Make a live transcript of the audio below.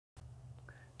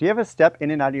Do you have a step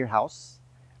in and out of your house?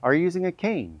 Are you using a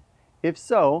cane? If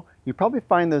so, you probably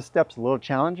find those steps a little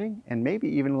challenging and maybe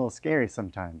even a little scary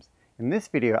sometimes. In this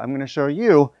video, I'm going to show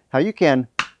you how you can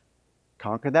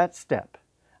conquer that step.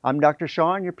 I'm Dr.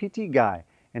 Sean, your PT guy,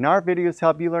 and our videos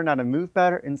help you learn how to move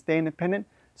better and stay independent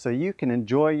so you can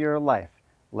enjoy your life.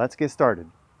 Let's get started.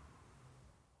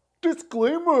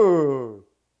 Disclaimer!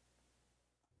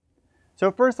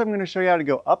 So first I'm going to show you how to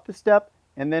go up the step,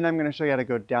 and then I'm going to show you how to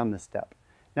go down the step.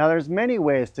 Now there's many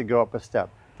ways to go up a step.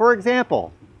 For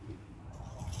example,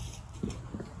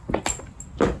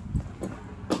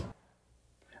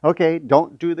 okay,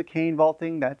 don't do the cane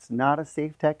vaulting. That's not a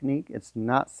safe technique. It's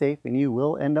not safe and you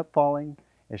will end up falling.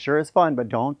 It sure is fun, but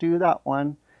don't do that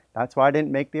one. That's why I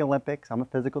didn't make the Olympics. I'm a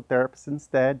physical therapist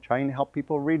instead, trying to help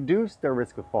people reduce their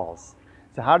risk of falls.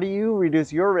 So how do you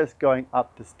reduce your risk going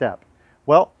up the step?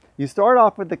 Well, you start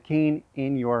off with the cane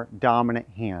in your dominant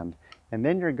hand, and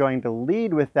then you're going to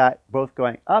lead with that both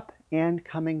going up and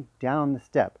coming down the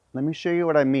step. Let me show you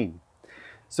what I mean.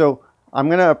 So I'm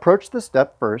going to approach the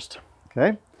step first,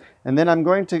 okay? And then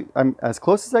I'm as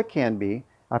close as I can be.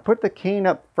 I put the cane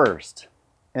up first,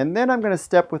 and then I'm going to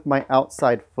step with my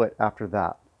outside foot after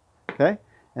that, okay?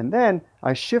 And then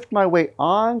I shift my weight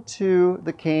onto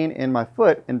the cane and my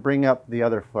foot and bring up the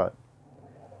other foot.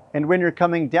 And when you're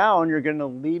coming down, you're going to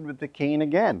lead with the cane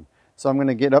again. So I'm going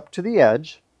to get up to the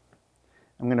edge.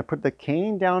 I'm going to put the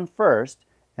cane down first,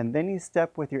 and then you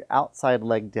step with your outside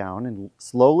leg down and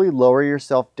slowly lower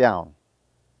yourself down.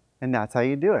 And that's how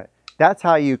you do it. That's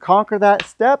how you conquer that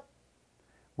step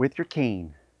with your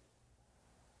cane.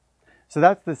 So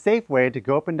that's the safe way to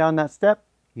go up and down that step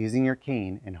using your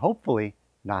cane and hopefully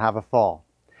not have a fall.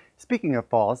 Speaking of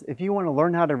falls, if you want to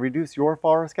learn how to reduce your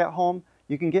fall risk at home,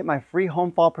 you can get my free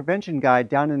home fall prevention guide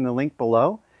down in the link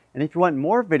below. And if you want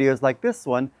more videos like this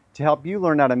one to help you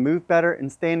learn how to move better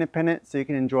and stay independent so you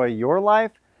can enjoy your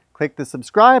life, click the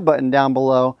subscribe button down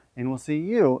below and we'll see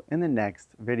you in the next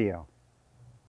video.